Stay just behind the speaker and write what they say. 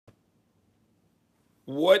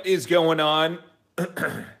What is going on?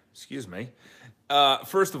 Excuse me.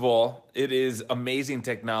 First of all, it is amazing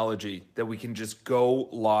technology that we can just go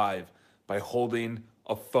live by holding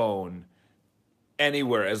a phone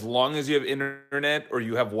anywhere. As long as you have internet or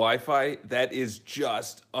you have Wi Fi, that is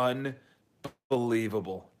just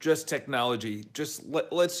unbelievable. Just technology.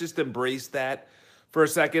 Let's just embrace that for a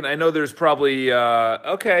second. I know there's probably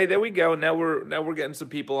okay. There we go. Now we're getting some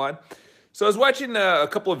people on. So I was watching a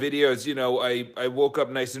couple of videos. I woke up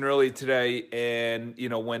nice and early today, and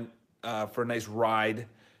went for a nice ride.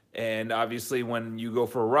 And obviously, when you go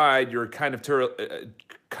for a ride, you're kind of toilet.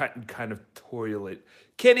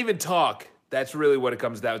 Can't even talk. That's really what it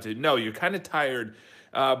comes down to. No, you're kind of tired,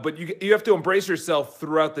 but you have to embrace yourself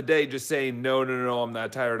throughout the day, just saying no, no, no, I'm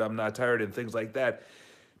not tired. I'm not tired, and things like that.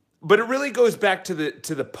 But it really goes back to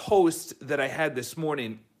the post that I had this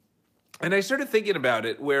morning, and I started thinking about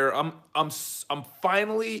it, where I'm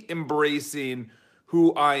finally embracing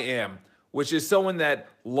who I am, which is someone that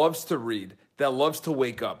loves to read, that loves to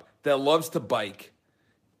wake up, that loves to bike,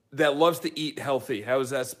 that loves to eat healthy. How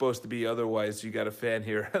is that supposed to be otherwise? You got a fan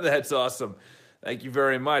here. That's awesome. Thank you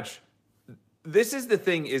very much. This is the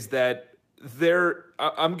thing, is that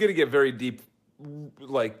I'm going to get very deep,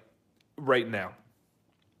 like, right now.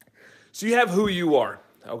 So you have who you are,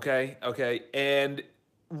 okay? Okay. And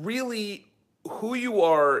really, who you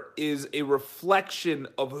are is a reflection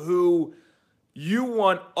of who you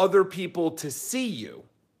want other people to see you.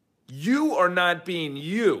 You are not being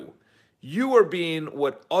you. You are being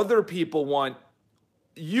what other people want.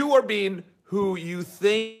 You are being who you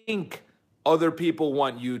think other people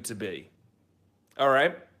want you to be. All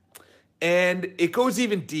right? And it goes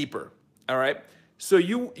even deeper. All right? So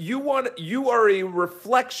you are a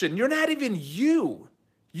reflection. You're not even you.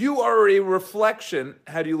 You are a reflection.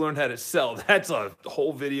 How do you learn how to sell? That's a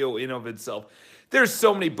whole video in of itself. There's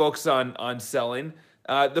so many books on selling.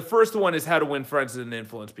 The first one is How to Win Friends and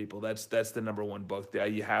Influence People. That's the number one book.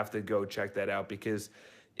 You have to go check that out, because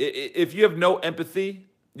if you have no empathy,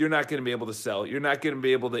 you're not going to be able to sell. You're not going to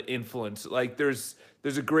be able to influence. Like there's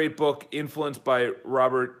a great book, Influence, by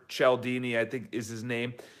Robert Cialdini, I think is his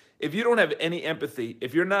name. If you don't have any empathy,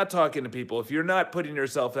 if you're not talking to people, if you're not putting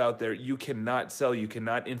yourself out there, you cannot sell, you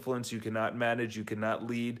cannot influence, you cannot manage, you cannot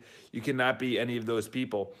lead, you cannot be any of those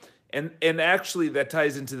people. And actually that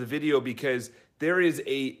ties into the video, because there is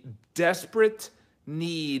a desperate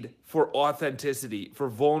need for authenticity, for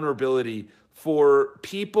vulnerability, for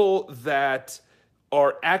people that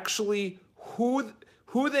are actually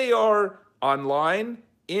who they are online,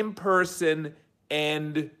 in person,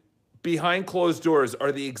 and behind closed doors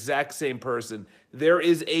are the exact same person. There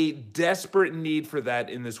is a desperate need for that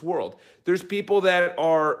in this world. There's people that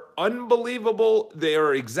are unbelievable. They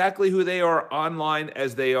are exactly who they are online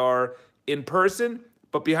as they are in person,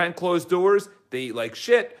 but behind closed doors, they eat like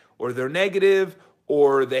shit, or they're negative,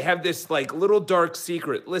 or they have this like little dark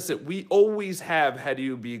secret. Listen, we always have How Do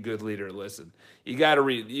You Be a Good Leader? Listen, you got to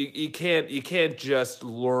read. You can't just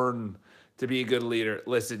learn to be a good leader.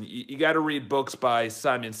 Listen, you got to read books by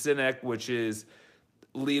Simon Sinek, which is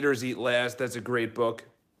Leaders Eat Last. That's a great book.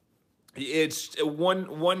 It's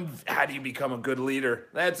one. How do you become a good leader?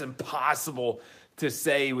 That's impossible to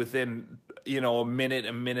say within a minute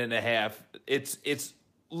and a half. It's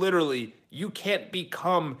literally, you can't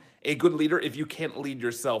become a good leader if you can't lead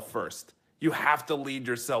yourself first. You have to lead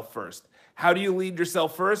yourself first. How do you lead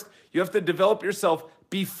yourself first? You have to develop yourself,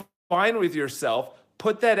 be fine with yourself,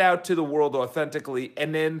 put that out to the world authentically,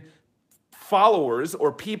 and then followers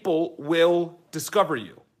or people will discover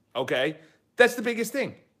you. Okay? That's the biggest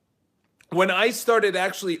thing. When I started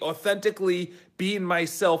actually authentically being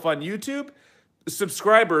myself on YouTube,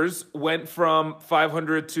 subscribers went from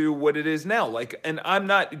 500 to what it is now. And I'm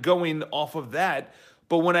not going off of that,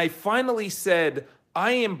 but when I finally said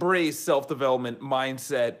I embrace self-development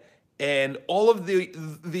mindset and all of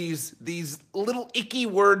these little icky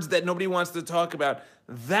words that nobody wants to talk about,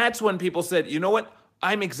 that's when people said, you know what?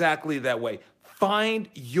 I'm exactly that way. Find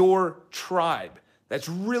your tribe. That's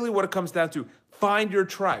really what it comes down to. Find your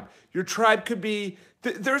tribe. Your tribe could be,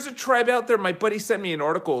 there's a tribe out there. My buddy sent me an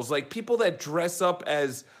article. It's like people that dress up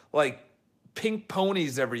as like pink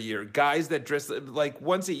ponies every year. Guys that dress like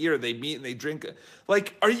once a year, they meet and they drink.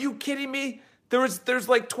 Like, are you kidding me? There's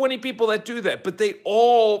like 20 people that do that, but they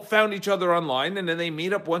all found each other online, and then they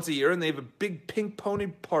meet up once a year and they have a big pink pony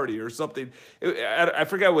party or something. I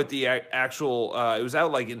forgot what the actual, it was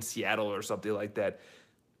out like in Seattle or something like that.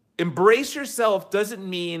 Embrace yourself doesn't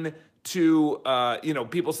mean to,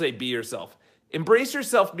 people say be yourself. Embrace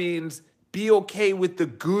yourself means be okay with the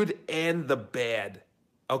good and the bad.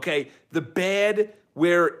 Okay? The bad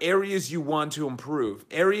where areas you want to improve.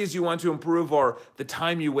 Areas you want to improve are the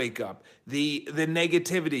time you wake up, the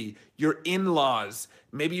negativity, your in-laws,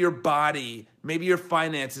 maybe your body, maybe your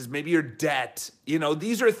finances, maybe your debt. You know,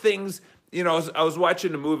 these are things, you know, I was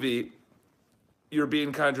watching a movie. You're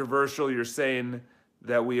being controversial. You're saying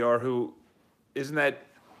that we are who, isn't that,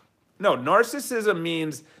 no, narcissism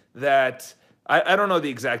means that, I don't know the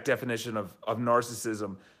exact definition of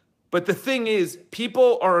narcissism, but the thing is,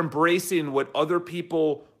 people are embracing what other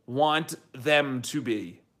people want them to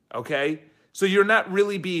be, okay? So you're not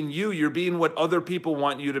really being you, you're being what other people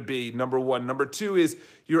want you to be, number one. Number two is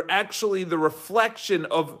you're actually the reflection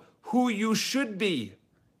of who you should be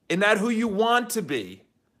and not who you want to be.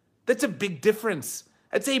 That's a big difference.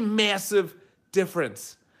 That's a massive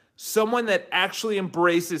difference. Someone that actually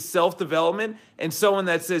embraces self-development and someone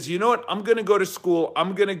that says, you know what, I'm going to go to school,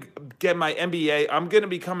 I'm going to get my MBA, I'm going to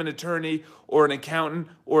become an attorney or an accountant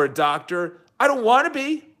or a doctor. I don't want to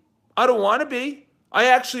be. I don't want to be. I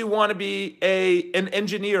actually want to be an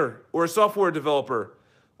engineer or a software developer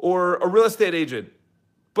or a real estate agent.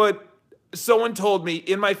 But someone told me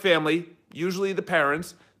in my family, usually the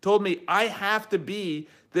parents, told me I have to be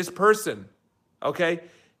this person, okay?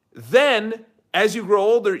 Then, as you grow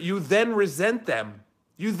older, you then resent them.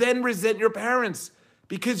 You then resent your parents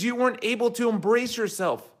because you weren't able to embrace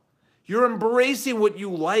yourself. You're embracing what you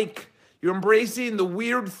like. You're embracing the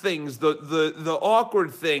weird things, the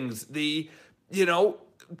awkward things, the, you know,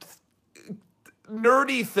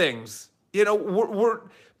 nerdy things. You know,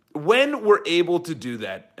 when we're able to do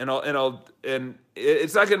that, and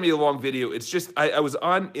it's not going to be a long video. It's just I was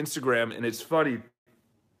on Instagram, and it's funny.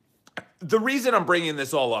 The reason I'm bringing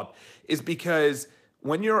this all up is because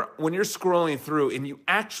when you're scrolling through and you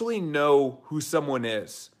actually know who someone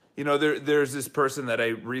is, you know, there's this person that I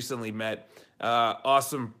recently met,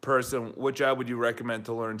 awesome person. What job would you recommend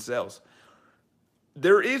to learn sales?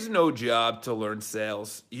 There is no job to learn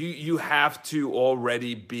sales. You have to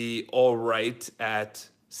already be all right at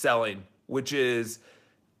selling, which is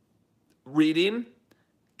reading,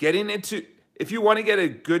 getting into, if you want to get a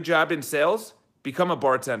good job in sales, become a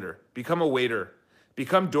bartender, become a waiter,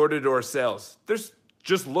 become door-to-door sales.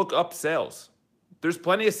 Just look up sales. There's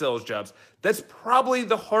plenty of sales jobs. That's probably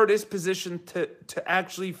the hardest position to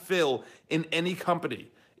actually fill in any company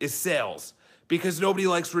is sales because nobody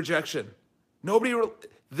likes rejection.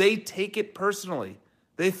 They take it personally.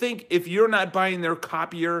 They think if you're not buying their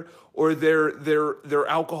copier or their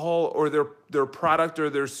alcohol or their product or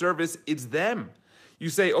their service, it's them. You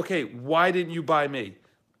say, okay, why didn't you buy me?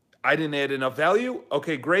 I didn't add enough value.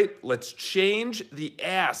 Okay, great. Let's change the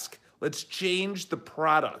ask. Let's change the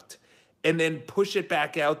product and then push it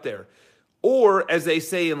back out there. Or as they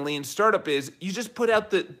say in lean startup is you just put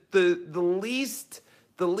out the least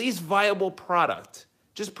viable product.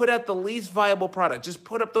 Just put out the least viable product. Just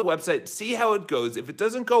put up the website, see how it goes. If it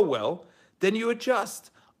doesn't go well, then you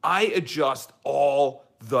adjust. I adjust all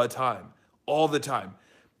the time. All the time.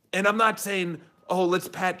 And I'm not saying, oh, let's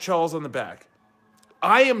pat Charles on the back.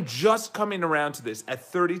 I am just coming around to this at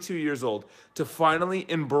 32 years old to finally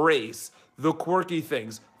embrace the quirky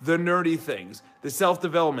things, the nerdy things, the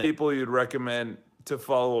self-development. People you'd recommend to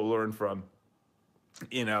follow or learn from.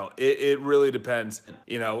 You know, it really depends.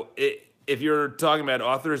 You know, if you're talking about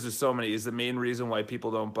authors, there's so many. Is the main reason why people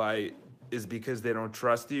don't buy is because they don't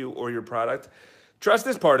trust you or your product? Trust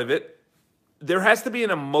is part of it. There has to be an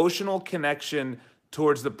emotional connection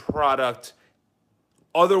towards the product.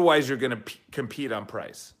 Otherwise, you're going to compete on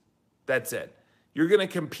price. That's it. You're going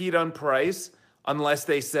to compete on price unless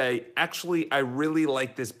they say, actually, I really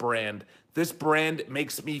like this brand. This brand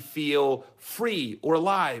makes me feel free or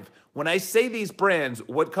alive. When I say these brands,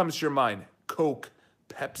 what comes to your mind? Coke,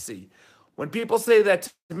 Pepsi. When people say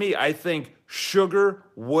that to me, I think sugar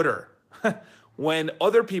water. When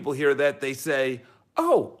other people hear that, they say,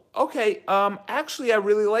 oh, okay, actually, I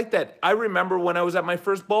really like that. I remember when I was at my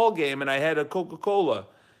first ball game and I had a Coca-Cola,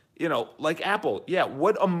 you know, like Apple. Yeah,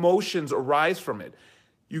 what emotions arise from it?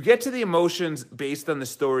 You get to the emotions based on the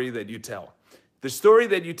story that you tell. The story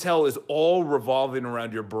that you tell is all revolving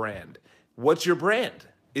around your brand. What's your brand?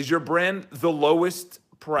 Is your brand the lowest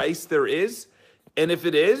price there is? And if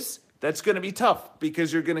it is, that's going to be tough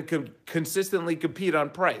because you're going to consistently compete on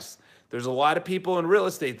price. There's a lot of people in real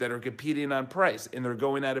estate that are competing on price and they're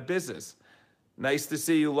going out of business. Nice to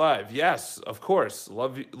see you live. Yes, of course.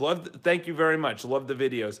 Thank you very much. Love the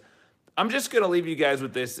videos. I'm just going to leave you guys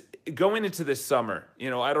with this. Going into this summer, you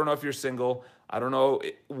know, I don't know if you're single. I don't know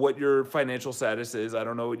what your financial status is. I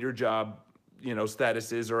don't know what your job, you know,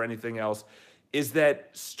 status is or anything else. Is that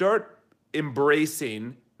start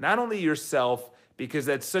embracing not only yourself, because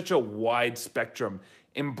that's such a wide spectrum.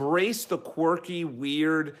 Embrace the quirky,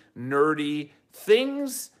 weird, nerdy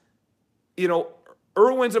things. You know,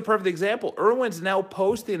 Irwin's a perfect example. Irwin's now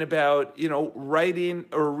posting about, writing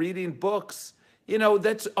or reading books.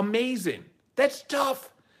 That's amazing. That's tough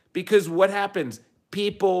because what happens?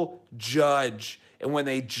 People judge. And when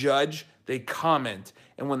they judge, they comment.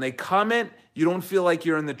 And when they comment, you don't feel like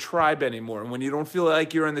you're in the tribe anymore. And when you don't feel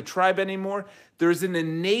like you're in the tribe anymore, there's an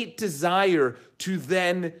innate desire to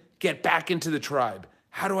then get back into the tribe.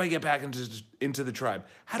 How do I get back into the tribe?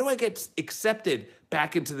 How do I get accepted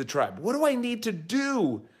back into the tribe? What do I need to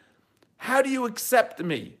do? How do you accept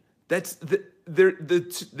me? That's the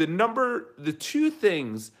two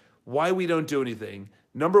things why we don't do anything.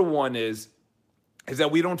 Number one is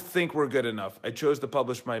that we don't think we're good enough. I chose to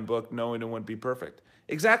publish my book knowing it wouldn't be perfect.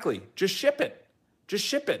 Exactly. Just ship it. Just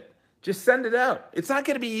ship it. Just send it out. It's not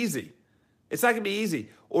going to be easy. It's not going to be easy.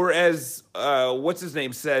 Or as what's his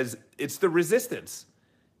name says, it's the resistance.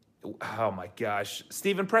 Oh my gosh.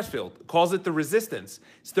 Stephen Pressfield calls it the resistance.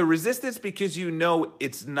 It's the resistance because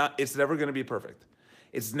it's never going to be perfect.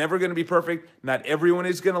 It's never going to be perfect. Not everyone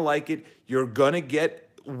is going to like it. You're going to get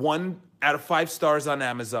 1 out of 5 stars on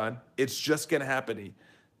Amazon. It's just going to happen.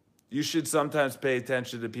 You should sometimes pay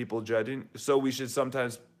attention to people judging. So we should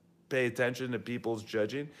sometimes pay attention to people's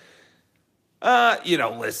judging.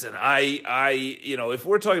 Listen, if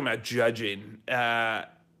we're talking about judging,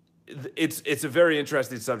 it's a very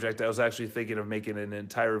interesting subject. I was actually thinking of making an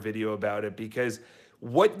entire video about it because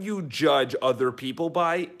what you judge other people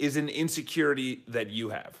by is an insecurity that you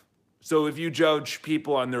have. So if you judge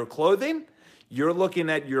people on their clothing, you're looking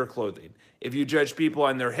at your clothing. If you judge people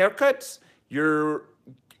on their haircuts,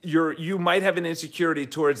 you might have an insecurity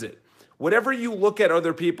towards it. Whatever you look at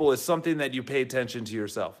other people is something that you pay attention to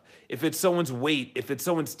yourself. If it's someone's weight, if it's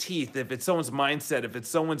someone's teeth, if it's someone's mindset, if it's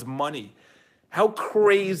someone's money. How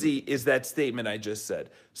crazy is that statement I just said?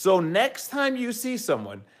 So next time you see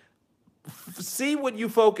someone, see what you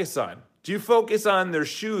focus on. Do you focus on their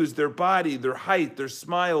shoes, their body, their height, their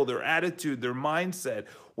smile, their attitude, their mindset?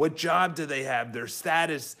 What job do they have? Their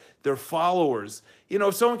status, their followers?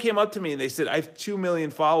 If someone came up to me and they said, I have 2 million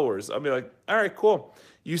followers, I'll be like, all right, cool.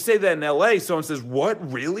 You say that in LA, someone says,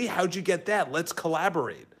 what, really? How'd you get that? Let's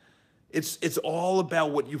collaborate. It's all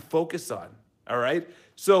about what you focus on, all right?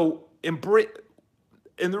 So, and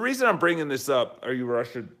the reason I'm bringing this up, are you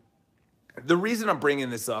Russian? The reason I'm bringing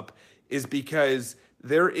this up is because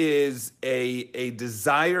there is a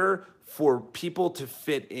desire for people to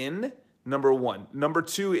fit in, number one. Number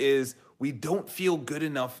two is we don't feel good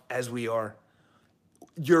enough as we are.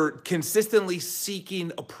 You're consistently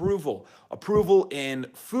seeking approval. Approval in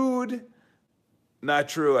food. Not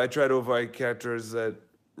true. I try to avoid characters that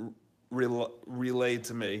relay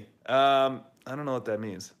to me. I don't know what that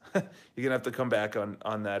means. You're going to have to come back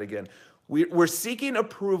on that again. We're seeking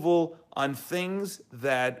approval on things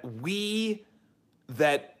that will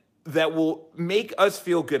make us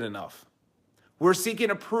feel good enough. We're seeking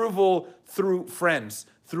approval through friends,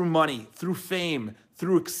 through money, through fame,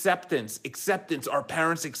 through acceptance, our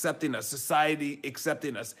parents accepting us, society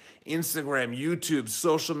accepting us, Instagram, YouTube,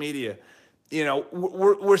 social media.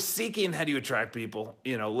 We're seeking, how do you attract people?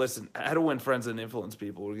 Listen, how to win friends and influence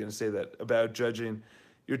people. We're going to say that about judging.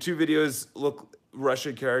 Your 2 videos look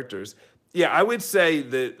Russian characters. Yeah, I would say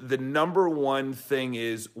the number one thing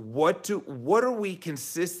is what are we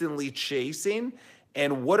consistently chasing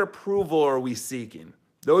and what approval are we seeking?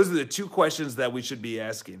 Those are the 2 questions that we should be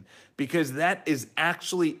asking because that is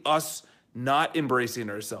actually us not embracing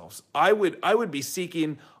ourselves. I would be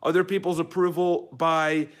seeking other people's approval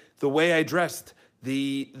by the way I dressed,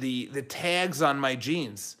 the tags on my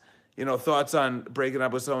jeans. Thoughts on breaking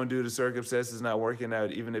up with someone due to circumstances not working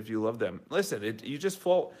out, even if you love them. Listen, you just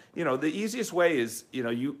fall. The easiest way is,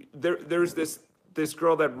 there's this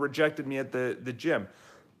girl that rejected me at the gym.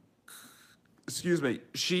 Excuse me.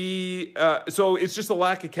 So it's just a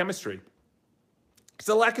lack of chemistry. It's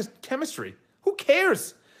a lack of chemistry. Who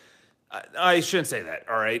cares? I shouldn't say that,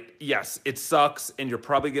 all right? Yes, it sucks, and you're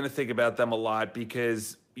probably going to think about them a lot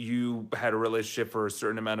because you had a relationship for a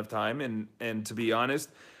certain amount of time, and to be honest,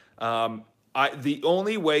 the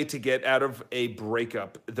only way to get out of a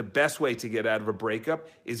breakup, the best way to get out of a breakup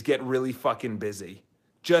is get really fucking busy.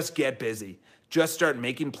 Just get busy. Just start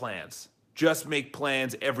making plans. Just make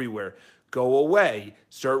plans everywhere. Go away.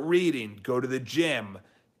 Start reading. Go to the gym.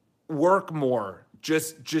 Work more.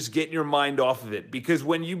 Just get your mind off of it. Because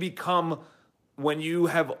when you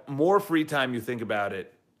have more free time, you think about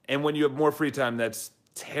it. And when you have more free time, that's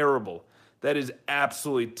terrible. That is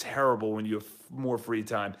absolutely terrible when you have more free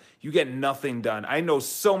time. You get nothing done. I know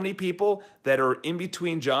so many people that are in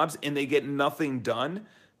between jobs and they get nothing done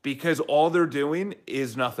because all they're doing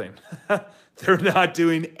is nothing. They're not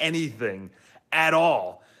doing anything at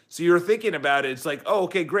all. So you're thinking about it, it's like, oh,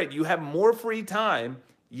 okay, great. You have more free time,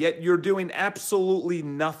 yet you're doing absolutely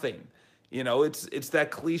nothing. It's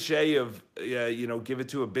that cliche of, give it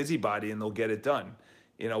to a busybody and they'll get it done.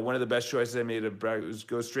 One of the best choices I made was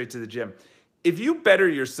go straight to the gym. If you better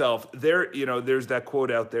yourself, there's that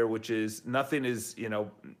quote out there, which is nothing's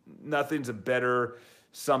a better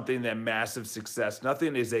something than massive success.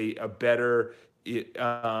 Nothing is a better,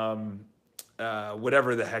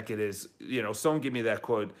 whatever the heck it is. Someone give me that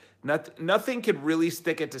quote. Nothing could really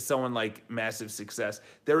stick it to someone like massive success.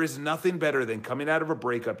 There is nothing better than coming out of a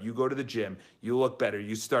breakup. You go to the gym, you look better,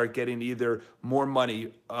 you start getting either more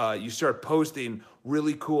money, you start posting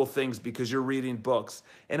really cool things because you're reading books.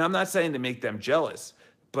 And I'm not saying to make them jealous,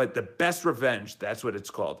 but the best revenge, that's what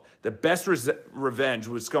it's called. The best revenge,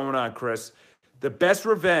 what's going on, Chris? The best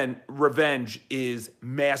revenge is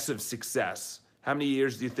massive success. How many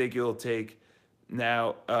years do you think it'll take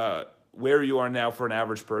now, where you are now for an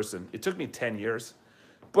average person? It took me 10 years,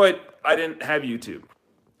 but I didn't have YouTube.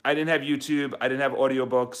 I didn't have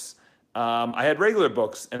audiobooks. I had regular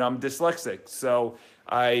books, and I'm dyslexic. So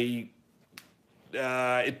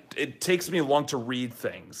it takes me long to read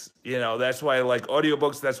things. That's why I like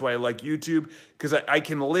audiobooks. That's why I like YouTube, because I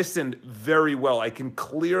can listen very well. I can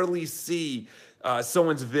clearly see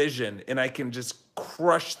someone's vision, and I can just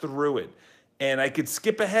crush through it. And I could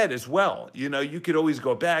skip ahead as well. You could always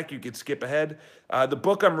go back. You could skip ahead. The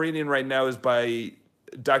book I'm reading right now is by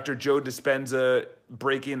Dr. Joe Dispenza,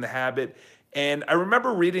 Breaking the Habit. And I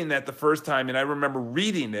remember reading that the first time, and I remember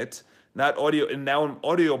reading it, not audio, and now I'm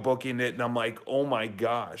audiobooking it, and I'm like, oh my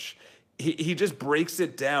gosh. He just breaks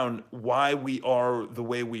it down why we are the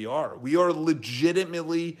way we are. We are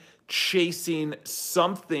legitimately chasing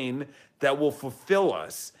something that will fulfill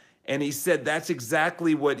us. And he said that's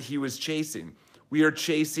exactly what he was chasing. We are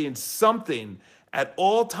chasing something at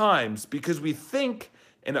all times because we think,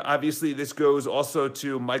 and obviously this goes also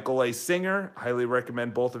to Michael A. Singer. Highly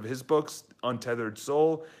recommend both of his books, Untethered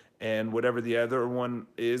Soul and whatever the other one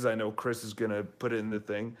is. I know Chris is going to put it in the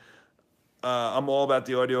thing. I'm all about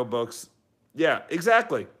the audiobooks. Yeah,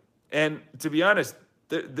 exactly. And to be honest,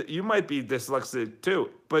 you might be dyslexic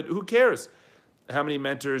too, but who cares? How many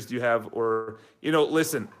mentors do you have? Or,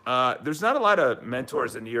 listen, there's not a lot of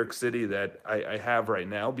mentors in New York City that I have right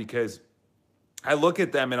now, because I look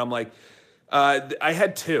at them and I'm like, I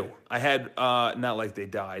had two. I had, not like they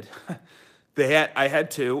died. I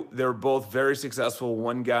had two. They're both very successful.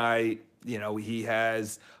 One guy, he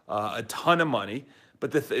has a ton of money,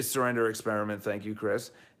 but the surrender experiment. Thank you,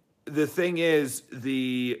 Chris. The thing is,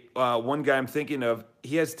 the one guy I'm thinking of,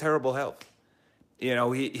 he has terrible health.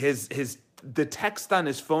 The text on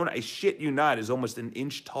his phone, I shit you not, is almost an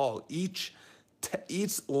inch tall. Each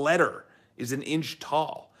letter is an inch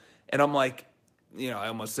tall. And I'm like, I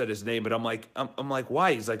almost said his name, but I'm like,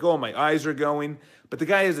 why? He's like, oh, my eyes are going. But the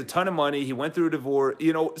guy has a ton of money. He went through a divorce.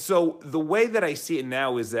 So the way that I see it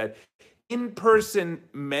now is that in-person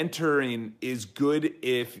mentoring is good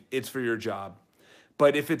if it's for your job.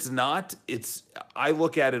 But if it's not, I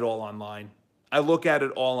look at it all online.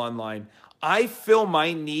 I feel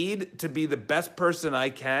my need to be the best person I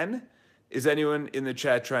can. Is anyone in the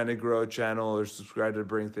chat trying to grow a channel or subscribe to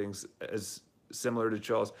bring things as similar to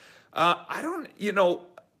Charles? I don't,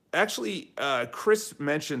 actually, Chris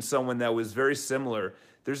mentioned someone that was very similar.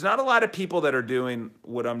 There's not a lot of people that are doing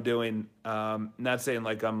what I'm doing. Not saying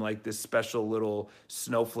like I'm like this special little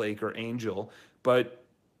snowflake or angel, but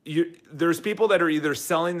there's people that are either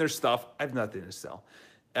selling their stuff. I have nothing to sell.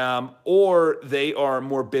 Or they are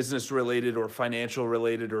more business related or financial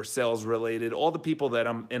related or sales related. All the people that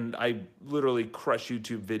and I literally crush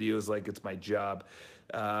YouTube videos like it's my job,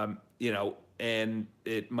 and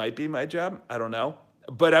it might be my job. I don't know,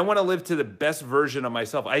 but I want to live to the best version of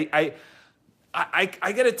myself. I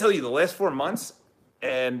got to tell you, the last 4 months,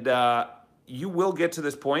 and you will get to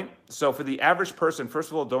this point. So for the average person, first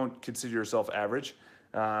of all, don't consider yourself average.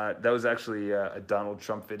 That was actually a Donald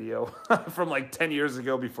Trump video from like 10 years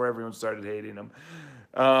ago before everyone started hating him.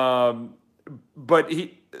 But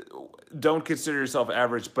don't consider yourself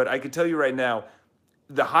average. But I can tell you right now,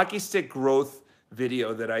 the hockey stick growth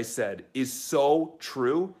video that I said is so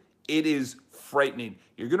true. It is frightening.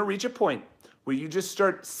 You're going to reach a point where you just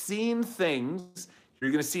start seeing things.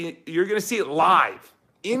 You're going to see it live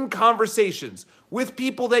in conversations with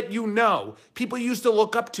people that people you used to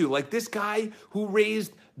look up to, like this guy who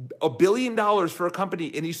raised $1 billion for a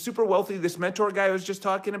company and he's super wealthy, this mentor guy I was just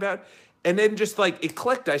talking about. And then just like it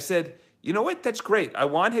clicked. I said, you know what? That's great. I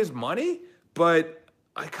want his money, but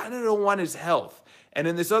I kind of don't want his health. And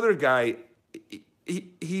then this other guy,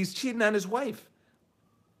 he's cheating on his wife.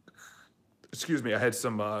 Excuse me, I had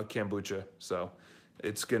some kombucha, so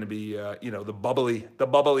it's going to be the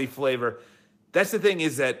bubbly flavor. That's the thing,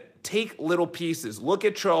 is that take little pieces, look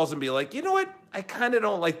at Charles and be like, you know what? I kind of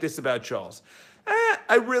don't like this about Charles.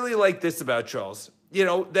 I really like this about Charles.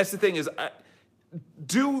 That's the thing, is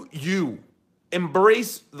do you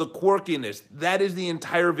embrace the quirkiness. That is the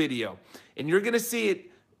entire video, and you're going to see it.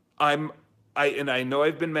 I know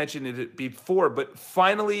I've been mentioning it before, but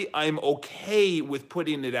finally I'm okay with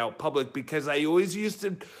putting it out public, because I always used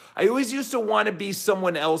to want to be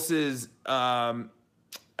someone else's.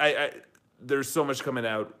 There's so much coming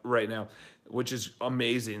out right now, which is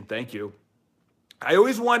amazing. Thank you. I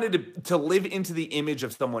always wanted to live into the image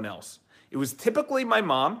of someone else. It was typically my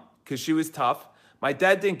mom, because she was tough. My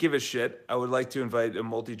dad didn't give a shit. I would like to invite a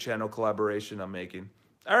multi-channel collaboration I'm making.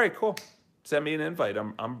 All right, cool. Send me an invite.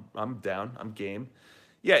 I'm down. I'm game.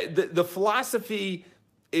 Yeah, the philosophy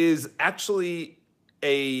is actually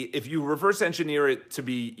if you reverse engineer it to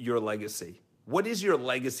be your legacy. What is your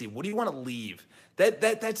legacy? What do you want to leave?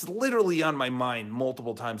 That's literally on my mind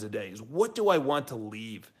multiple times a day. Is what do I want to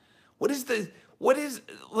leave? What is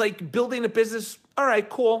like building a business? All right,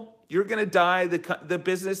 cool. You're gonna die. The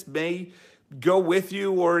business may go with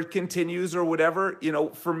you, or it continues, or whatever.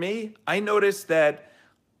 For me, I noticed that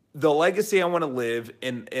the legacy I want to live,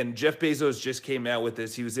 and Jeff Bezos just came out with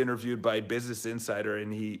this. He was interviewed by Business Insider,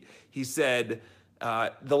 and he said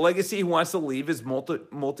the legacy he wants to leave is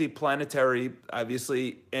multi-planetary,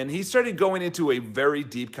 obviously. And he started going into a very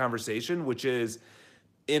deep conversation, which is,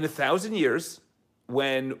 in 1,000 years,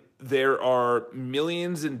 when there are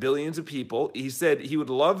millions and billions of people, he said he would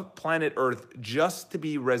love planet Earth just to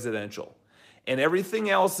be residential, and everything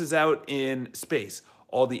else is out in space.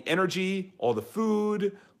 All the energy, all the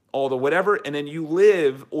food, all the whatever, and then you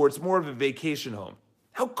live, or it's more of a vacation home.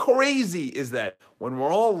 How crazy is that, when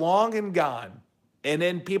we're all long and gone, and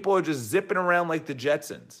then people are just zipping around like the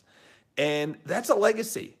Jetsons? And that's a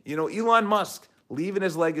legacy. Elon Musk leaving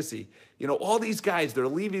his legacy. All these guys, they're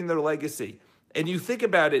leaving their legacy. And you think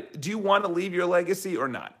about it, do you want to leave your legacy or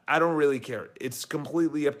not? I don't really care. It's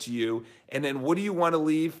completely up to you. And then what do you want to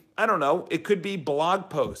leave? I don't know. It could be blog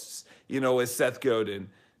posts, as Seth Godin.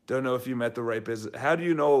 Don't know if you met the right business. How do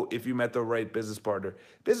you know if you met the right business partner?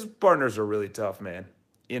 Business partners are really tough, man.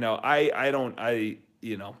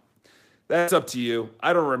 That's up to you.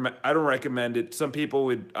 I don't recommend it. Some people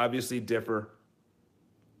would obviously differ.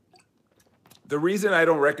 The reason I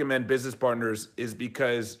don't recommend business partners is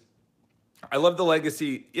because I love the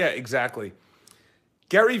legacy. Yeah, exactly.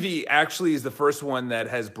 Gary Vee actually is the first one that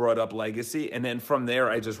has brought up legacy. And then from there,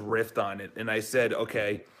 I just riffed on it. And I said,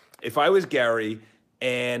 okay, if I was Gary,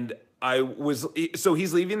 and so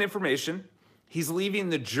he's leaving information. He's leaving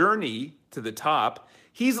the journey to the top.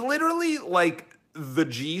 He's literally like the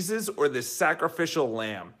Jesus, or the sacrificial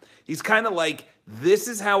lamb. He's kind of like, this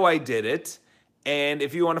is how I did it. And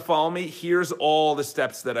if you want to follow me, here's all the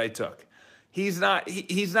steps that I took. He's not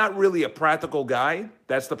really a practical guy.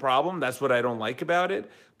 That's the problem. That's what I don't like about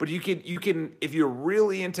it. But you can, if you're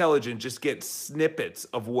really intelligent, just get snippets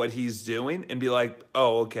of what he's doing and be like,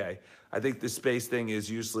 oh, okay, I think the space thing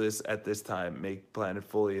is useless at this time. Make planet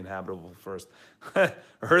fully inhabitable first.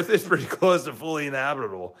 Earth is pretty close to fully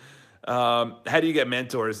inhabitable. How do you get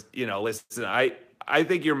mentors? Listen, I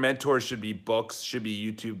think your mentors should be books, should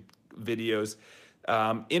be YouTube videos.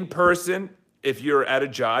 In person, if you're at a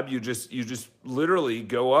job, you just literally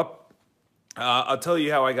go up. I'll tell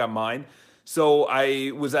you how I got mine. So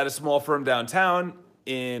I was at a small firm downtown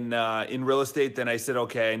in real estate. Then I said,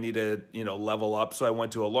 okay, I need to level up. So I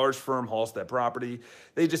went to a large firm, Halstead Property.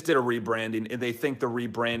 They just did a rebranding, and they think the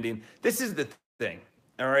rebranding. This is the thing.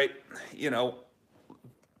 All right,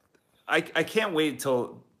 I can't wait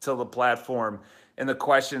till the platform and the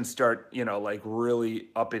questions start like really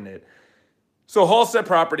upping it. So Halstead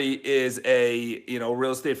Property is a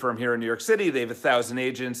real estate firm here in New York City. They have 1,000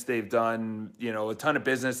 agents. They've done a ton of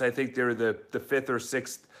business. I think they're the fifth or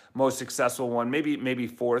sixth most successful one, maybe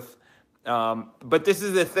fourth. But this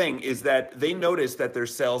is the thing, is that they noticed that their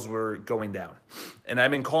sales were going down, and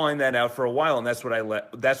I've been calling that out for a while, and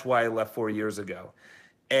that's why I left 4 years ago.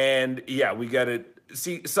 And yeah, we got to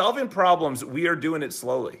see solving problems. We are doing it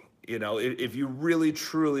slowly. If you really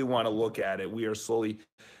truly want to look at it, we are slowly.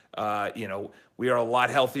 We are a lot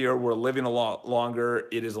healthier. We're living a lot longer.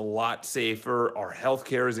 It is a lot safer. Our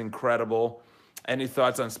healthcare is incredible. Any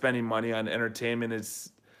thoughts on spending money on entertainment?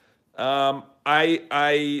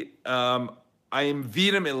 I am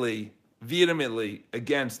vehemently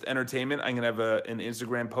against entertainment. I'm gonna have an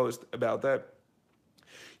Instagram post about that.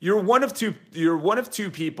 You're one of two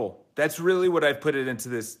people. That's really what I've put it into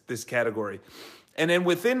this category. And then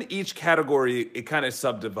within each category, it kind of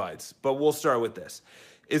subdivides. But we'll start with this: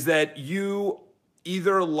 is that you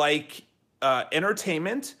either like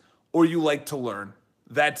entertainment or you like to learn.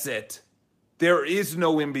 That's it. There is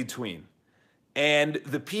no in between. And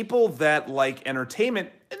the people that like entertainment,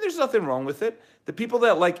 and there's nothing wrong with it, the people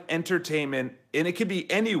that like entertainment, and it could be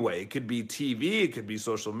any way, it could be TV, it could be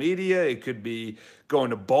social media, it could be going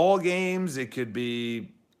to ball games, it could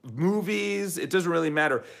be movies, it doesn't really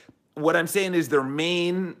matter. What I'm saying is their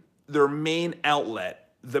main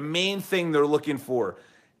outlet, the main thing they're looking for.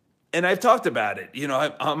 And I've talked about it.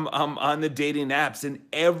 I'm on the dating apps, and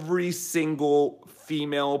every single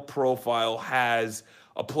female profile has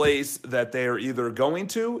a place that they are either going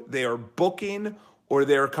to, they are booking, or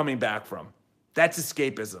they're coming back from. That's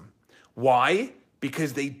escapism. Why?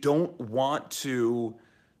 Because they don't want to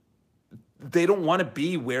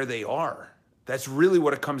be where they are. That's really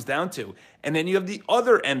what it comes down to. And then you have the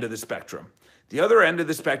other end of the spectrum. The other end of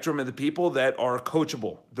the spectrum are the people that are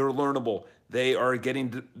coachable, they're learnable, they are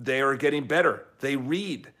getting better, they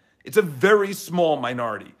read. It's a very small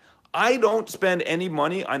minority. I don't spend any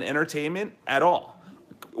money on entertainment at all.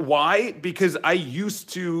 Why? Because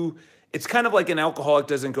it's kind of like an alcoholic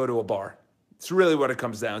doesn't go to a bar. It's really what it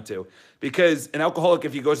comes down to. Because an alcoholic,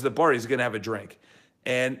 if he goes to the bar, he's going to have a drink.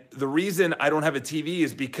 And the reason I don't have a TV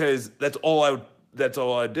is because that's all I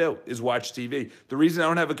do is watch TV. The reason I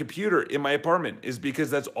don't have a computer in my apartment is because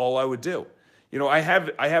that's all I would do. I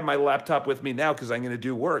have my laptop with me now because I'm going to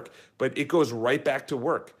do work, but it goes right back to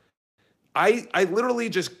work. I literally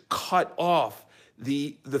just cut off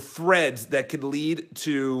the threads that could lead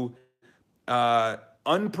to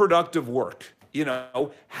unproductive work.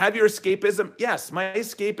 Have your escapism. Yes, my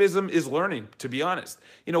escapism is learning, to be honest.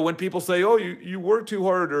 When people say, oh, you work too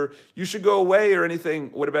hard or you should go away or anything,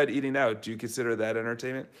 what about eating out? Do you consider that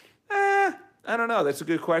entertainment? I don't know. That's a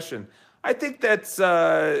good question. I think that's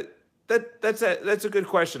a good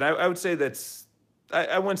question. I would say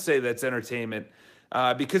I wouldn't say that's entertainment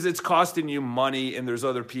because it's costing you money and there's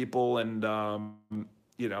other people and,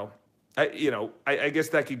 I guess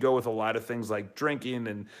that could go with a lot of things like drinking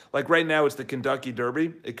and like right now it's the Kentucky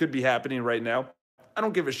Derby. It could be happening right now. I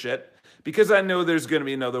don't give a shit because I know there's going to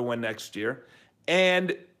be another one next year.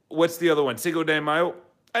 And what's the other one? Cinco de Mayo.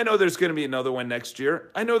 I know there's going to be another one next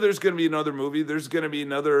year. I know there's going to be another movie. There's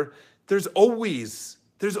always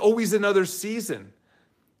another season.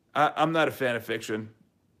 I'm not a fan of fiction.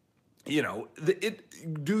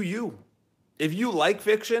 Do you? If you like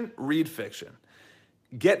fiction, read fiction.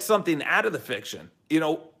 Get something out of the fiction.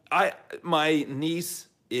 My niece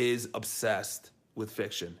is obsessed with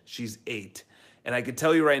fiction. She's 8. And I can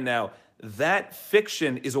tell you right now, that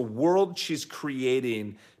fiction is a world she's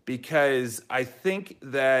creating because I think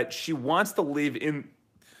that she wants to live in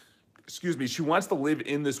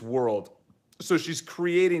this world. So she's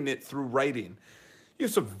creating it through writing. You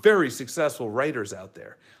have some very successful writers out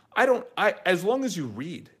there. As long as you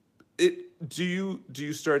read, do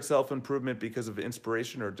you start self-improvement because of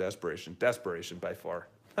inspiration or desperation? Desperation by far.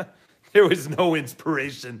 There was no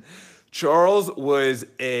inspiration. Charles was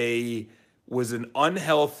an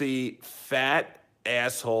unhealthy, fat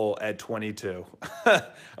asshole at 22. I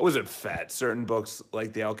wasn't fat. Certain books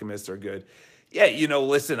like The Alchemist are good. Yeah,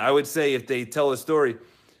 listen, I would say if they tell a story,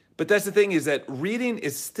 but that's the thing is that reading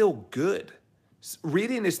is still good.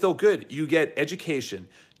 Reading is still good. You get education.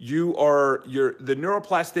 The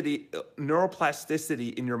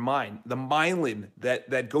neuroplasticity in your mind, the myelin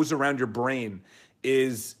that goes around your brain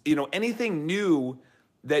is, anything new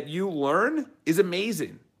that you learn is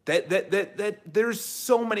amazing. That there's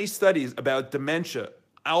so many studies about dementia,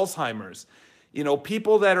 Alzheimer's.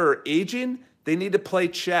 People that are aging, they need to play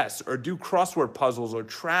chess or do crossword puzzles or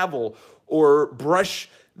travel or brush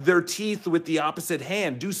their teeth with the opposite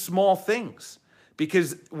hand, do small things.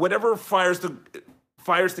 Because whatever fires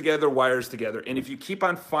together, wires together. And if you keep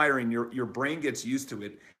on firing, your brain gets used to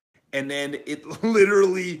it. And then it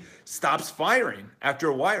literally stops firing after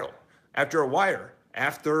a while. I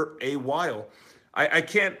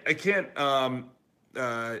can't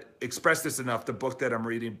express this enough. The book that I'm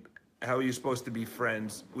reading, How Are You Supposed to Be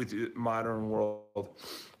Friends with the Modern World?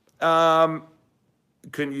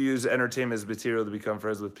 Couldn't you use entertainment as material to become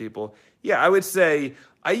friends with people? Yeah, I would say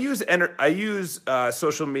I use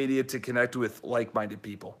social media to connect with like-minded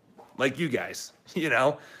people, like you guys.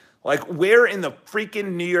 Like where in the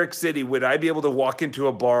freaking New York City would I be able to walk into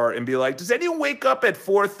a bar and be like, does anyone wake up at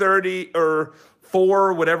 4:30 or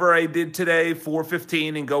 4, whatever I did today,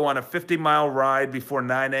 4:15, and go on a 50-mile ride before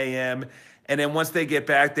 9 a.m. And then once they get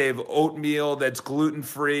back, they have oatmeal that's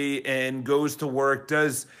gluten-free and goes to work,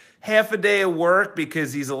 does half a day of work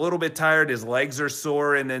because he's a little bit tired, his legs are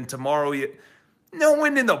sore, and then tomorrow No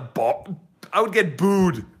one in the ball. I would get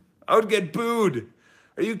booed. I would get booed.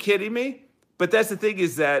 Are you kidding me? But that's the thing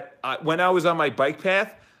is that when I was on my bike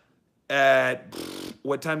path at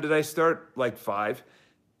what time did I start? Like 5.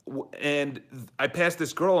 And I passed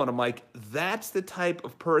this girl and I'm like, that's the type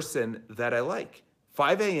of person that I like.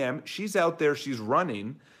 5 a.m. She's out there. She's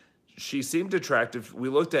running. She seemed attractive. We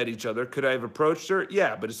looked at each other. Could I have approached her?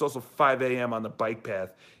 Yeah, but it's also 5 a.m. on the bike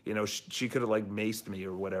path. You know, she could have like maced me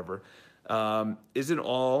or whatever. Isn't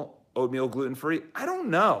all oatmeal gluten free? I don't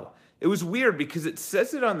know. It was weird because it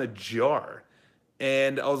says it on the jar.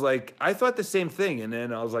 And I was like, I thought the same thing. And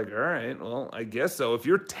then I was like, all right, well, I guess so. If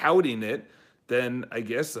you're touting it, then I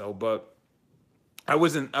guess so. But I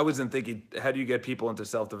wasn't thinking, how do you get people into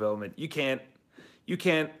self-development? You can't.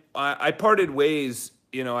 I parted ways.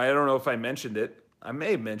 You know, I don't know if I mentioned it. I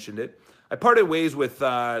may have mentioned it. I parted ways with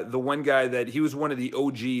the one guy that he was one of the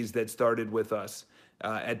OGs that started with us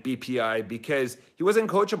at BPI because he wasn't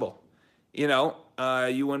coachable. You know,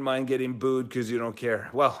 you wouldn't mind getting booed because you don't care.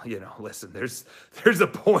 Well, you know, listen, there's a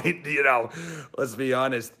point. You know, let's be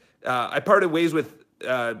honest. I parted ways with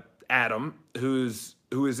Adam, who is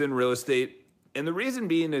in real estate, and the reason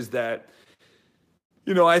being is that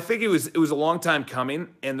you know, I think it was a long time coming,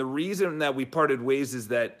 and the reason that we parted ways is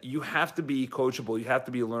that you have to be coachable, you have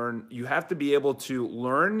to be able to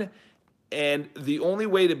learn, and the only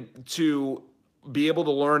way to be able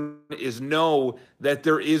to learn is know that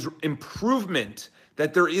there is improvement,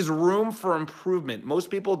 that there is room for improvement. Most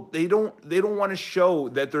people they don't want to show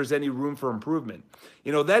that there's any room for improvement.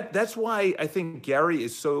 You know, that's why I think Gary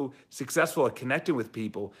is so successful at connecting with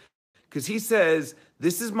people because he says,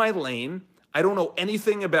 this is my lane. I don't know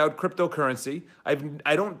anything about cryptocurrency.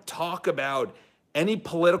 I don't talk about any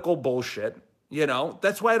political bullshit. You know,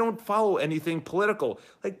 that's why I don't follow anything political.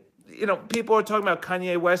 Like, you know, people are talking about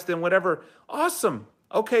Kanye West and whatever. Awesome.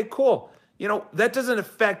 Okay, cool. You know, that doesn't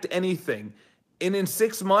affect anything. And in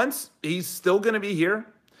 6 months, he's still going to be here.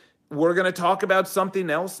 We're going to talk about something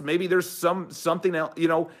else. Maybe there's something else. You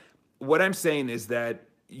know, what I'm saying is that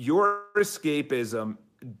your escapism,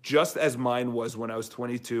 just as mine was when I was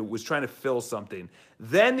 22, was trying to fill something.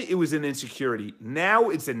 Then it was an insecurity. Now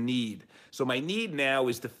it's a need. So my need now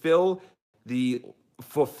is to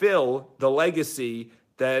fulfill the legacy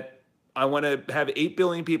that I want to have 8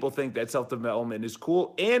 billion people think that self-development is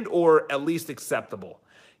cool and or at least acceptable.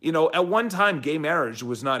 You know, at one time, gay marriage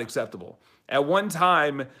was not acceptable. At one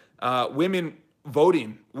time, women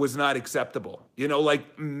voting was not acceptable. You know,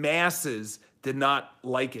 like masses did not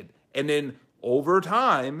like it. And then over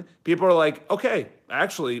time, people are like, okay,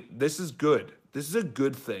 actually, this is good. This is a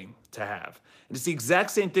good thing to have. And it's the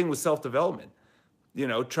exact same thing with self-development, you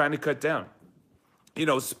know, trying to cut down. You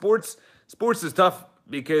know, sports is tough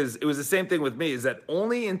because it was the same thing with me, is that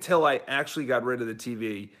only until I actually got rid of the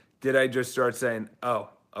TV did I just start saying, oh,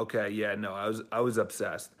 okay, yeah, no, I was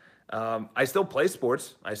obsessed. I still play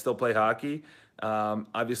sports. I still play hockey.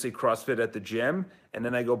 Obviously CrossFit at the gym, and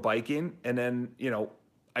then I go biking, and then, you know,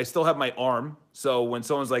 I still have my arm. So when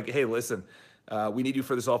someone's like, hey, listen, we need you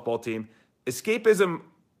for the softball team. Escapism,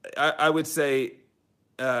 I would say,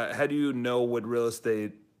 how do you know what real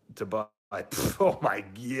estate to buy? Oh my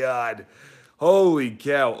God. Holy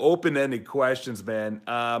cow. Open-ended questions, man.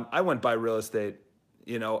 I went buy real estate,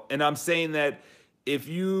 you know, and I'm saying that if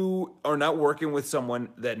you are not working with someone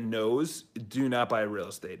that knows, do not buy real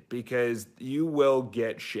estate because you will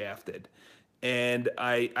get shafted. And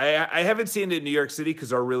I haven't seen it in New York City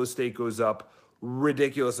because our real estate goes up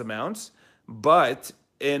ridiculous amounts,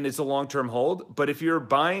 and it's a long-term hold. But if you're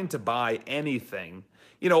buying to buy anything,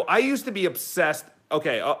 you know, I used to be obsessed.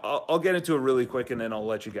 Okay, I'll get into it really quick and then I'll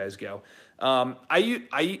let you guys go. So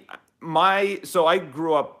I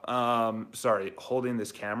grew up, holding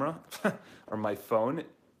this camera or my phone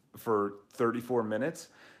for 34 minutes.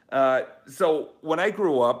 So when I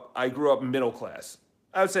grew up middle class.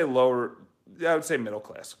 I would say middle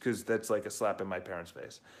class because that's like a slap in my parents'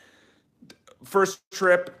 face. First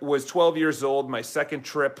trip was 12 years old. My second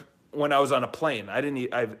trip when I was on a plane. I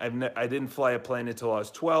didn't fly a plane until I was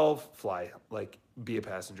 12. Be a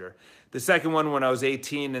passenger. The second one when I was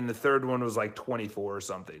 18, and the third one was like 24 or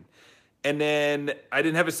something. And then I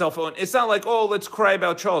didn't have a cell phone. It's not like, oh, let's cry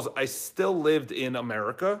about Charles. I still lived in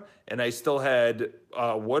America, and I still had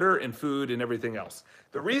water and food and everything else.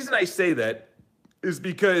 The reason I say that is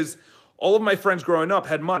because all of my friends growing up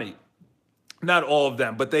had money. Not all of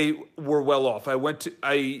them, but they were well off. I went to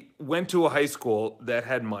a high school that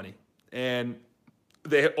had money, and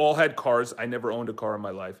they all had cars. I never owned a car in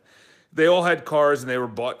my life. They all had cars, and they were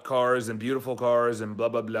bought cars and beautiful cars and blah,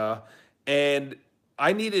 blah, blah. And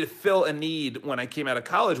I needed to fill a need when I came out of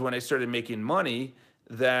college, when I started making money,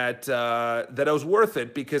 that I was worth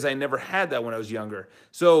it because I never had that when I was younger.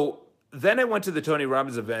 So then I went to the Tony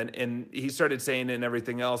Robbins event and he started saying it and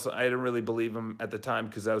everything else. I didn't really believe him at the time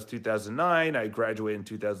because that was 2009. I graduated in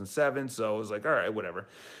 2007. So I was like, all right, whatever.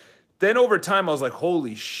 Then over time, I was like,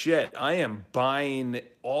 holy shit, I am buying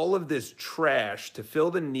all of this trash to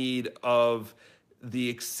fill the need of the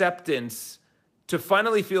acceptance, to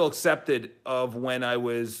finally feel accepted of when I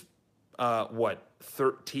was,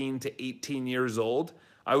 13 to 18 years old.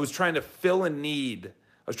 I was trying to fill a need. I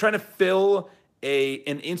was trying to fill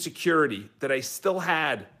an insecurity that I still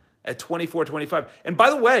had at 24, 25. And by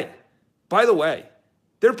the way,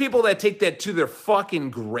 there are people that take that to their fucking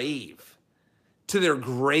grave. To their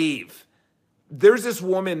grave. There's this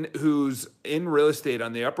woman who's in real estate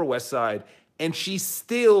on the Upper West Side, and she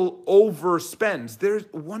still overspends. There's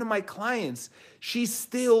one of my clients, she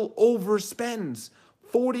still overspends.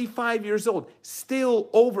 45 years old, still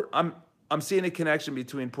over. I'm seeing a connection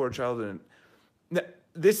between poor childhood and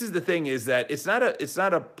this is the thing, is that it's not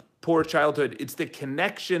a poor childhood. It's the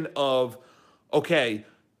connection of, okay,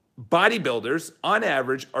 bodybuilders on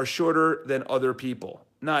average are shorter than other people,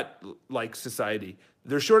 not like society.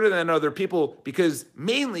 They're shorter than other people because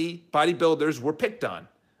mainly bodybuilders were picked on.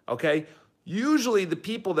 Okay. Usually the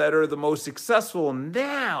people that are the most successful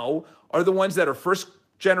now are the ones that are first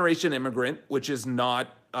generation immigrant, which is not,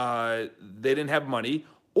 they didn't have money,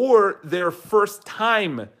 or they're first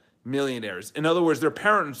time millionaires. In other words, their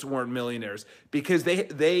parents weren't millionaires because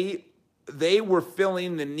they were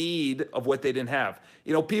filling the need of what they didn't have.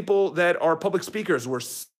 You know, people that are public speakers were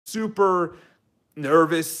super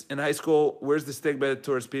nervous in high school. Where's the stigma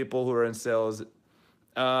towards people who are in sales?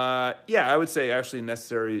 Yeah, I would say actually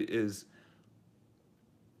necessary is,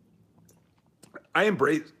 I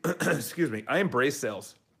embrace, excuse me, I embrace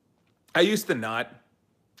sales. I used to not.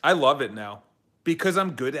 I love it now because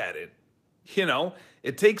I'm good at it. You know,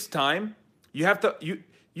 it takes time. You have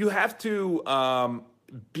to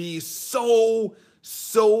be so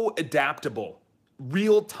adaptable,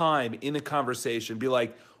 real time in a conversation. Be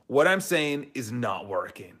like, what I'm saying is not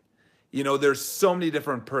working. You know, there's so many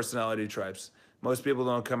different personality types. Most people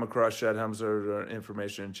don't come across Shad Hamza or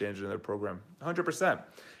information and change in their program. 100%.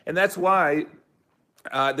 And that's why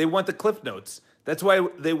they want the Cliff Notes. That's why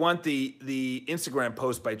they want the Instagram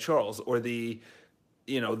post by Charles, or the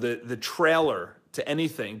trailer to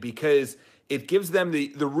anything, because it gives them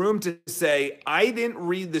the room to say, I didn't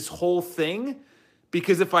read this whole thing,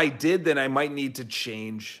 because if I did, then I might need to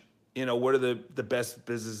change. You know, what are the best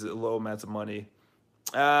businesses at low amounts of money?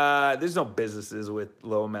 There's no businesses with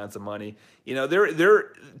low amounts of money. You know,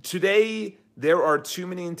 today there are too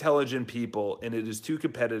many intelligent people, and it is too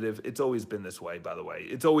competitive. It's always been this way, by the way.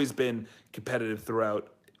 It's always been competitive throughout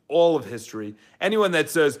all of history. Anyone that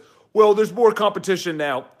says, well, there's more competition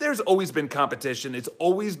now, there's always been competition. It's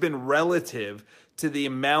always been relative to the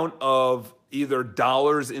amount of either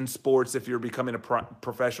dollars in sports if you're becoming a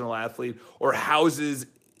professional athlete, or houses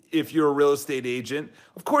if you're a real estate agent.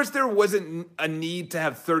 Of course, there wasn't a need to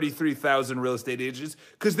have 33,000 real estate agents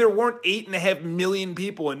because there weren't 8.5 million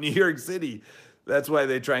people in New York City. That's why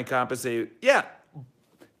they try and compensate. Yeah,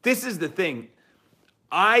 this is the thing.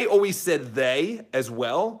 I always said they as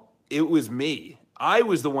well. It was me. I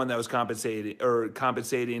was the one that was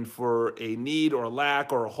compensating for a need or a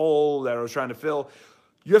lack or a hole that I was trying to fill.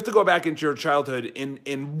 You have to go back into your childhood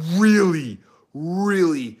and really,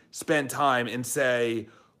 really spend time and say,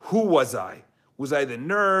 who was I? Was I the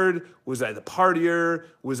nerd? Was I the partier?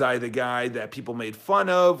 Was I the guy that people made fun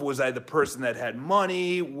of? Was I the person that had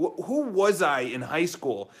money? Who was I in high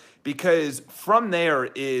school? Because from there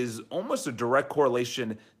is almost a direct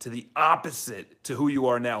correlation to the opposite to who you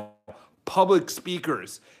are now. Public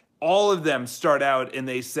speakers, all of them start out and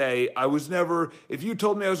they say, if you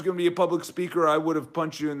told me I was going to be a public speaker, I would have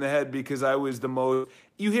punched you in the head because I was the most.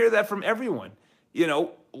 You hear that from everyone. You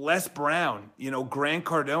know, Les Brown, Grant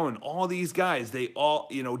Cardone, all these guys, they all,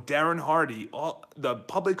 Darren Hardy, all the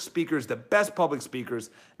public speakers, the best public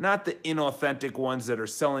speakers, not the inauthentic ones that are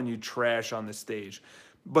selling you trash on the stage,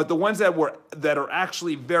 but the ones that are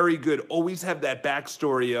actually very good always have that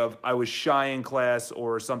backstory of, I was shy in class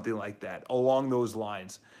or something like that, along those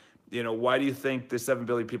lines. Why do you think there's 7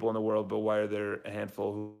 billion people in the world, but why are there a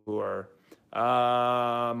handful who are,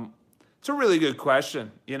 it's a really good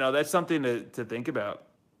question. That's something to think about.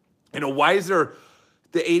 Why is there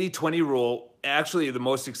the 80-20 rule? Actually, the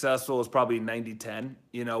most successful is probably 90-10.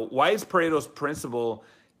 Why is Pareto's principle?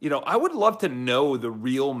 I would love to know the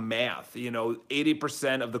real math.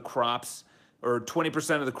 80% of the crops or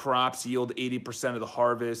 20% of the crops yield 80% of the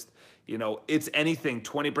harvest. You know, it's anything.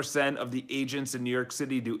 20% of the agents in New York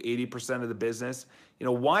City do 80% of the business. You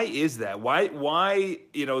know, why is that? Why,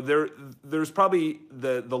 you know, there's probably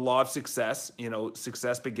the law of success, you know,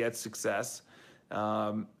 success begets success.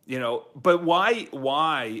 You know, but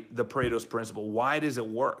why the Pareto's principle? Why does it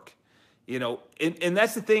work? You know, and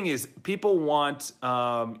that's the thing is people want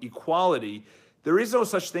equality. There is no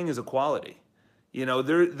such thing as equality. You know,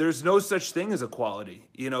 there's no such thing as equality.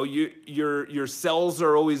 You know, your cells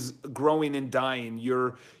are always growing and dying.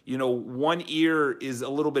 You know, one ear is a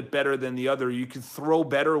little bit better than the other. You can throw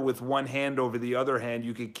better with one hand over the other hand.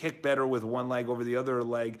 You can kick better with one leg over the other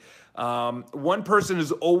leg. One person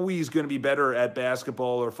is always going to be better at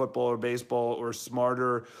basketball or football or baseball or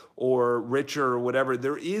smarter or richer or whatever.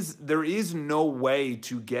 There is no way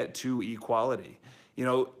to get to equality. You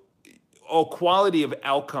know, quality of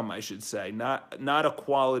outcome, I should say, not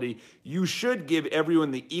equality. You should give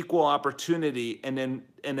everyone the equal opportunity, and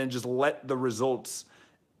then just let the results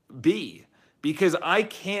be. Because I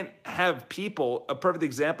can't have people. A perfect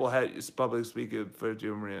example. Public speaker for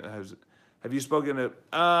have you spoken to?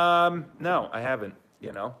 No, I haven't.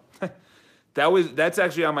 You know. That's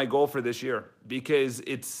actually on my goal for this year, because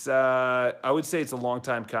it's I would say it's a long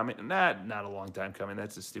time coming. Not a long time coming.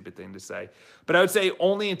 That's a stupid thing to say. But I would say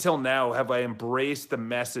only until now have I embraced the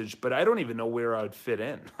message, but I don't even know where I would fit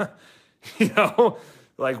in. You know,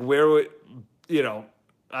 like where would, you know,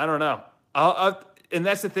 I don't know. And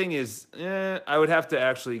that's the thing is, I would have to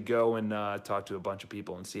actually go and talk to a bunch of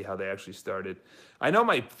people and see how they actually started. I know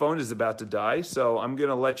my phone is about to die, so I'm going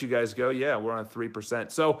to let you guys go. Yeah, we're on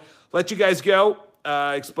 3%. So let you guys go.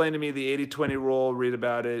 Explain to me the 80-20 rule, read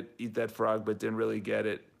about it, eat that frog, but didn't really get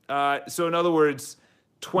it. So in other words,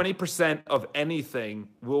 20% of anything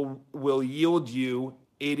will yield you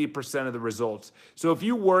 80% of the results. So if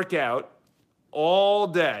you work out all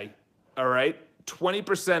day, all right,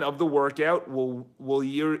 20% of the workout will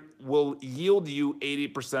yield you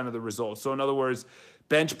 80% of the results. So in other words,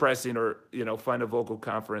 bench pressing, or, you know, find a local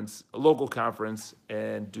conference,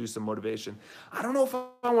 and do some motivation. I don't know if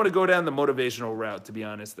I want to go down the motivational route, to be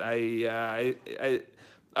honest. I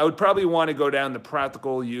would probably want to go down the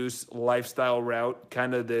practical use lifestyle route,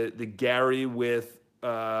 kind of the Gary with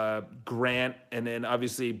Grant, and then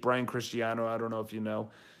obviously Brian Cristiano. I don't know if you know.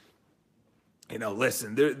 You know,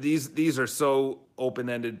 listen, these are so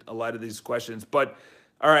open-ended, a lot of these questions. But,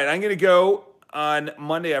 all right, I'm going to go on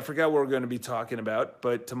Monday. I forgot what we're going to be talking about,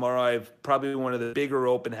 but tomorrow I have probably one of the bigger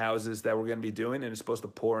open houses that we're going to be doing, and it's supposed to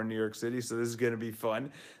pour in New York City, so this is going to be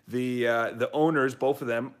fun. The owners, both of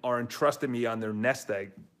them, are entrusting me on their nest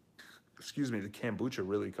egg. Excuse me, the kombucha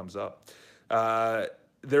really comes up.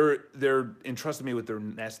 They're entrusting me with their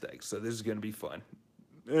nest egg, so this is going to be fun.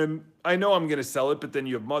 And I know I'm going to sell it, but then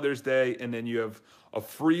you have Mother's Day, and then you have a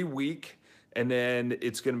free week, and then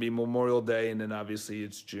it's going to be Memorial Day, and then obviously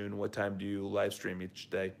it's June. What time do you live stream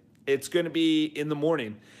each day? It's going to be in the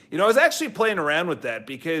morning. You know, I was actually playing around with that,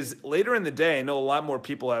 because later in the day, I know a lot more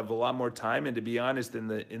people have a lot more time, and to be honest, in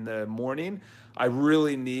the morning, I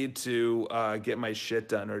really need to get my shit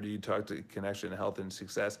done. Or do you talk to Connection, Health, and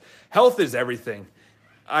Success? Health is everything.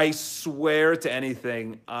 I swear to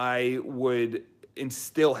anything, I would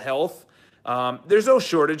instill health. There's no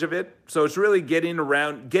shortage of it. So it's really getting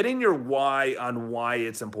your why on why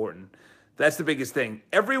it's important. That's the biggest thing.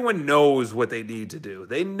 Everyone knows what they need to do.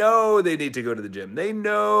 They know they need to go to the gym. They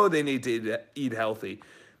know they need to eat healthy.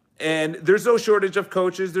 And there's no shortage of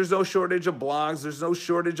coaches. There's no shortage of blogs. There's no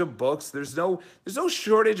shortage of books. There's no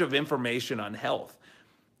shortage of information on health.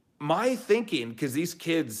 My thinking, because these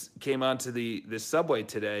kids came onto the subway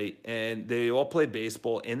today, and they all played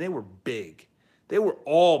baseball, and they were big. They were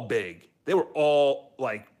all big. They were all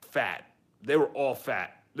like fat. They were all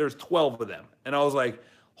fat. There's 12 of them. And I was like,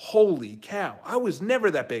 holy cow, I was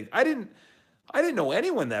never that big. I didn't know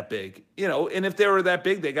anyone that big, you know, and if they were that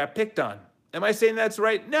big, they got picked on. Am I saying that's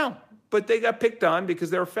right? No, but they got picked on because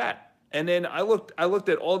they were fat. And then I looked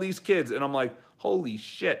at all these kids, and I'm like, holy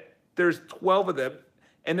shit, there's 12 of them.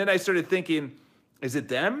 And then I started thinking, is it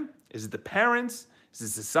them? Is it the parents? Is it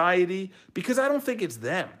society? Because I don't think it's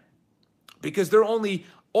them. Because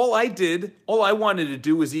all I wanted to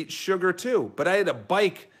do was eat sugar too. But I had a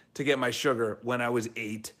bike to get my sugar when I was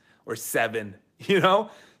 8 or 7, you know?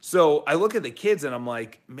 So I look at the kids and I'm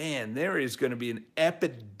like, man, there is going to be an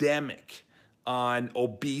epidemic on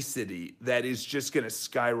obesity that is just going to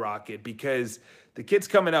skyrocket, because the kids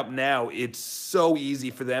coming up now, it's so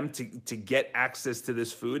easy for them to get access to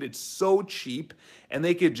this food. It's so cheap, and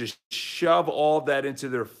they could just shove all of that into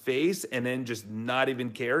their face and then just not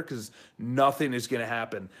even care, because nothing is going to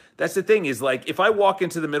happen. That's the thing, is like, if I walk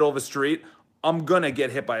into the middle of a street, I'm going to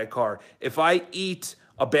get hit by a car. If I eat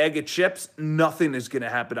a bag of chips, nothing is going to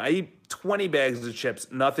happen. I eat 20 bags of chips,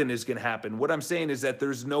 nothing is going to happen. What I'm saying is that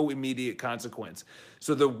there's no immediate consequence.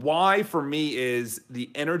 So the why for me is the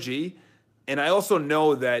energy. And I also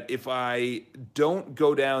know that if I don't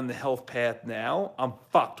go down the health path now, I'm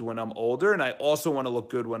fucked when I'm older. And I also want to look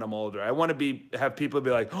good when I'm older. I want to have people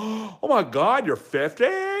be like, oh my God, you're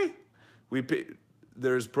 50?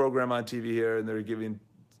 There's a program on TV here and they're giving,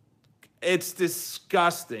 it's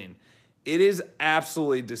disgusting. It is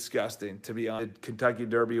absolutely disgusting, to be honest. Kentucky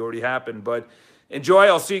Derby already happened, but enjoy.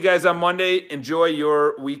 I'll see you guys on Monday. Enjoy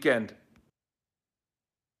your weekend.